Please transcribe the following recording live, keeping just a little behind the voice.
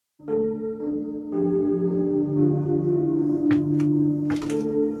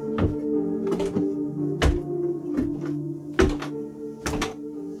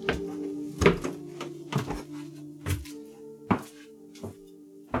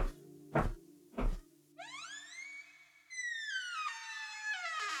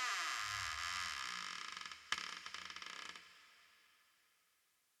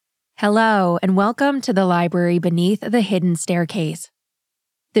Hello, and welcome to the library beneath the hidden staircase.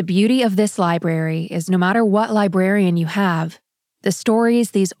 The beauty of this library is no matter what librarian you have, the stories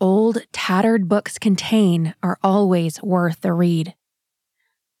these old, tattered books contain are always worth the read.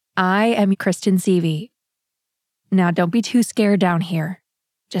 I am Kristen Seavey. Now don't be too scared down here.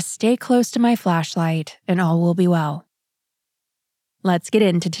 Just stay close to my flashlight and all will be well. Let's get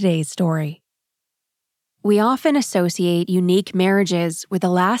into today's story. We often associate unique marriages with the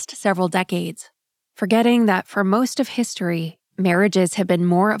last several decades, forgetting that for most of history, marriages have been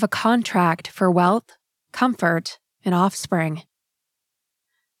more of a contract for wealth, comfort, and offspring.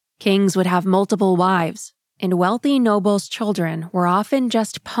 Kings would have multiple wives, and wealthy nobles' children were often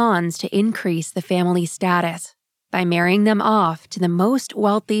just pawns to increase the family status by marrying them off to the most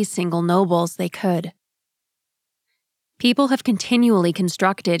wealthy single nobles they could. People have continually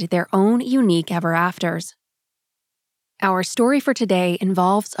constructed their own unique ever-afters. Our story for today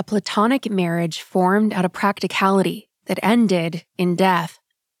involves a platonic marriage formed out of practicality that ended in death.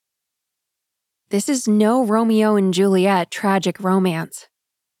 This is no Romeo and Juliet tragic romance.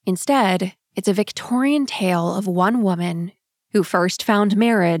 Instead, it's a Victorian tale of one woman who first found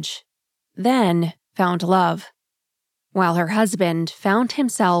marriage, then found love, while her husband found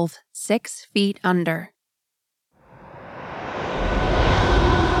himself 6 feet under.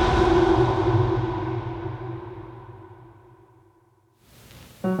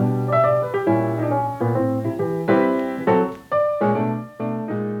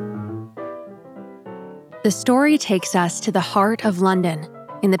 The story takes us to the heart of London,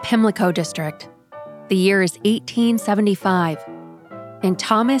 in the Pimlico district. The year is 1875, and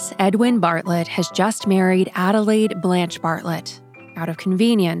Thomas Edwin Bartlett has just married Adelaide Blanche Bartlett, out of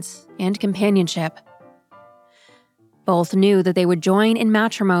convenience and companionship. Both knew that they would join in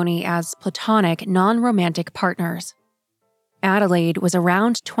matrimony as platonic, non-romantic partners. Adelaide was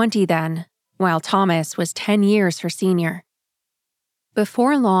around 20 then, while Thomas was 10 years her senior.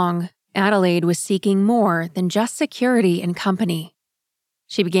 Before long, Adelaide was seeking more than just security and company.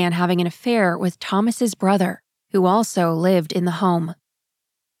 She began having an affair with Thomas's brother, who also lived in the home.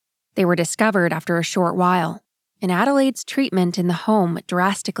 They were discovered after a short while, and Adelaide's treatment in the home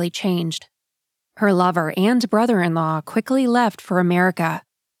drastically changed. Her lover and brother-in-law quickly left for America,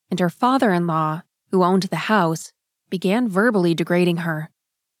 and her father-in-law, who owned the house, began verbally degrading her.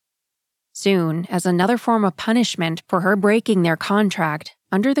 Soon, as another form of punishment for her breaking their contract,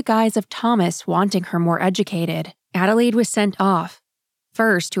 under the guise of Thomas wanting her more educated, Adelaide was sent off,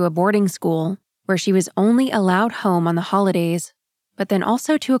 first to a boarding school, where she was only allowed home on the holidays, but then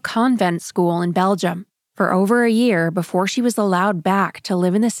also to a convent school in Belgium for over a year before she was allowed back to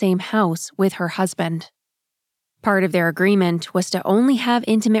live in the same house with her husband. Part of their agreement was to only have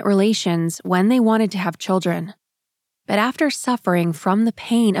intimate relations when they wanted to have children. But after suffering from the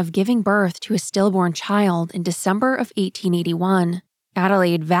pain of giving birth to a stillborn child in December of 1881,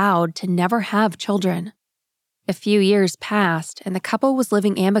 Adelaide vowed to never have children. A few years passed, and the couple was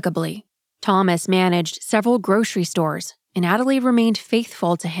living amicably. Thomas managed several grocery stores, and Adelaide remained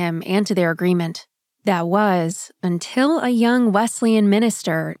faithful to him and to their agreement. That was until a young Wesleyan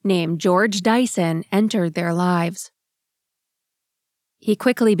minister named George Dyson entered their lives. He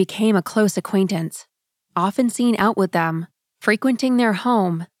quickly became a close acquaintance, often seen out with them, frequenting their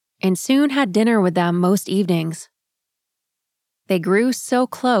home, and soon had dinner with them most evenings. They grew so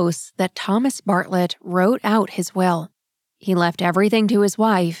close that Thomas Bartlett wrote out his will. He left everything to his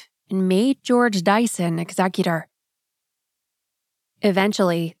wife and made George Dyson executor.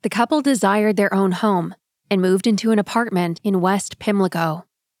 Eventually, the couple desired their own home and moved into an apartment in West Pimlico.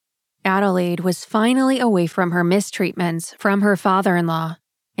 Adelaide was finally away from her mistreatments from her father-in-law,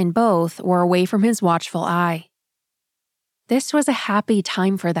 and both were away from his watchful eye. This was a happy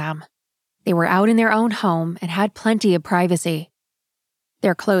time for them. They were out in their own home and had plenty of privacy.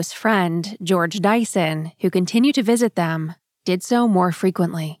 Their close friend, George Dyson, who continued to visit them, did so more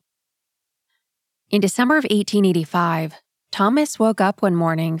frequently. In December of 1885, Thomas woke up one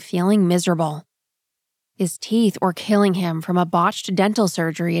morning feeling miserable. His teeth were killing him from a botched dental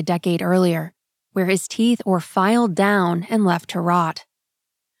surgery a decade earlier, where his teeth were filed down and left to rot.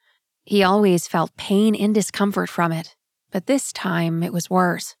 He always felt pain and discomfort from it, but this time it was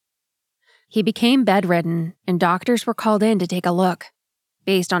worse. He became bedridden, and doctors were called in to take a look.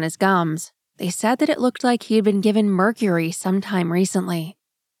 Based on his gums, they said that it looked like he had been given mercury sometime recently.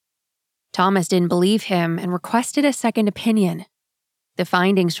 Thomas didn't believe him and requested a second opinion. The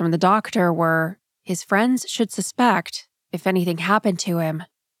findings from the doctor were his friends should suspect, if anything happened to him,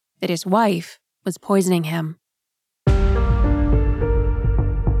 that his wife was poisoning him.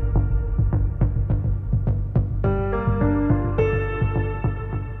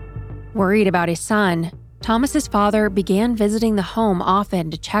 Worried about his son, Thomas's father began visiting the home often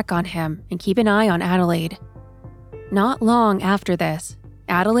to check on him and keep an eye on Adelaide. Not long after this,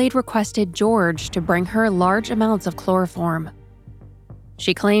 Adelaide requested George to bring her large amounts of chloroform.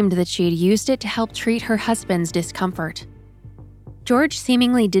 She claimed that she had used it to help treat her husband's discomfort. George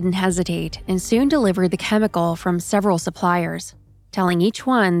seemingly didn't hesitate and soon delivered the chemical from several suppliers, telling each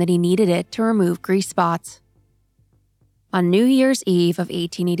one that he needed it to remove grease spots. On New Year's Eve of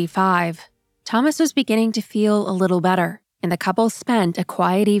 1885, Thomas was beginning to feel a little better, and the couple spent a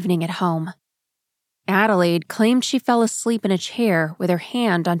quiet evening at home. Adelaide claimed she fell asleep in a chair with her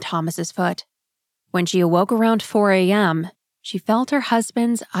hand on Thomas's foot. When she awoke around 4 a.m., she felt her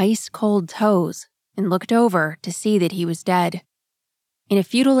husband's ice-cold toes and looked over to see that he was dead. In a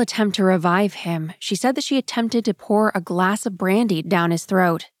futile attempt to revive him, she said that she attempted to pour a glass of brandy down his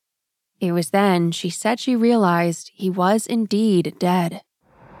throat. It was then she said she realized he was indeed dead.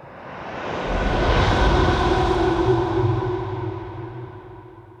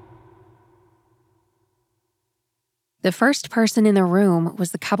 The first person in the room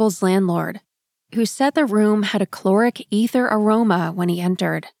was the couple's landlord, who said the room had a chloric ether aroma when he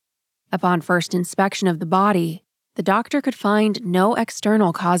entered. Upon first inspection of the body, the doctor could find no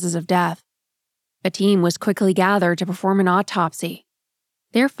external causes of death. A team was quickly gathered to perform an autopsy.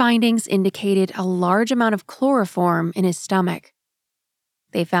 Their findings indicated a large amount of chloroform in his stomach.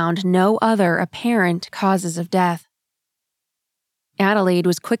 They found no other apparent causes of death. Adelaide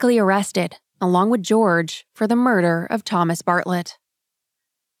was quickly arrested, along with George, for the murder of Thomas Bartlett.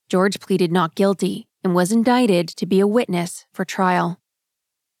 George pleaded not guilty and was indicted to be a witness for trial.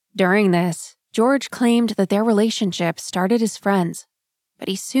 During this, George claimed that their relationship started as friends, but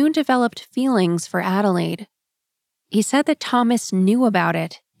he soon developed feelings for Adelaide. He said that Thomas knew about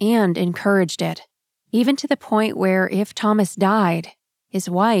it and encouraged it, even to the point where if Thomas died, his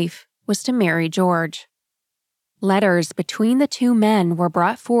wife was to marry George. Letters between the two men were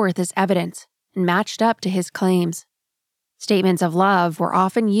brought forth as evidence and matched up to his claims. Statements of love were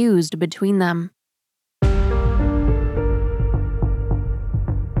often used between them.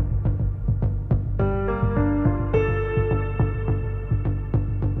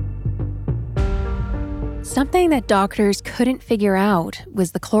 Something that doctors couldn't figure out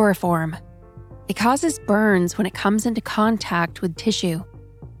was the chloroform. It causes burns when it comes into contact with tissue,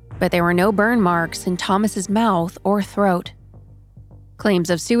 but there were no burn marks in Thomas's mouth or throat. Claims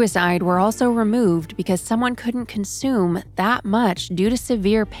of suicide were also removed because someone couldn't consume that much due to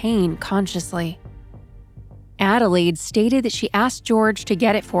severe pain consciously. Adelaide stated that she asked George to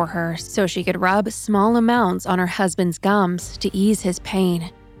get it for her so she could rub small amounts on her husband's gums to ease his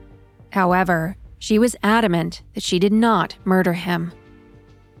pain. However, she was adamant that she did not murder him.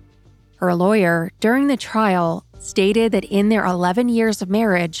 Her lawyer, during the trial, stated that in their 11 years of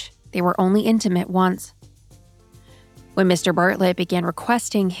marriage, they were only intimate once. When Mr. Bartlett began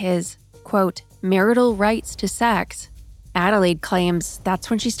requesting his, quote, marital rights to sex, Adelaide claims that's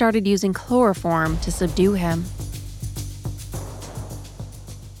when she started using chloroform to subdue him.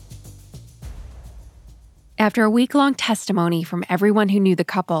 After a week-long testimony from everyone who knew the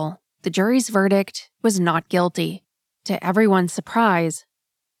couple, the jury's verdict was not guilty, to everyone's surprise,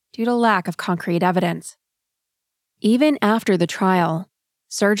 due to lack of concrete evidence. Even after the trial,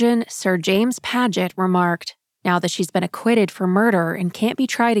 surgeon Sir James Paget remarked, now that she's been acquitted for murder and can't be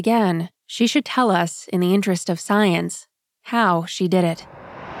tried again, she should tell us, in the interest of science, how she did it.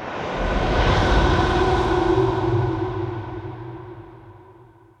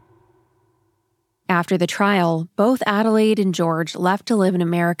 After the trial, both Adelaide and George left to live in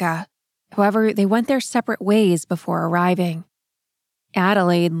America. However, they went their separate ways before arriving.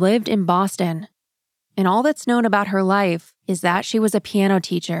 Adelaide lived in Boston, and all that's known about her life is that she was a piano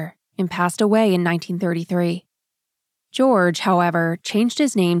teacher and passed away in 1933. George, however, changed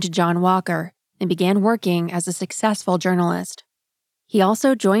his name to John Walker and began working as a successful journalist. He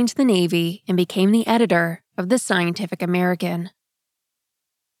also joined the Navy and became the editor of the Scientific American.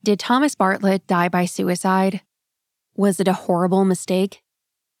 Did Thomas Bartlett die by suicide? Was it a horrible mistake?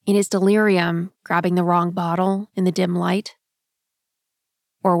 In his delirium, grabbing the wrong bottle in the dim light?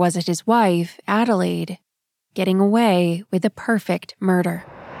 Or was it his wife, Adelaide, getting away with the perfect murder?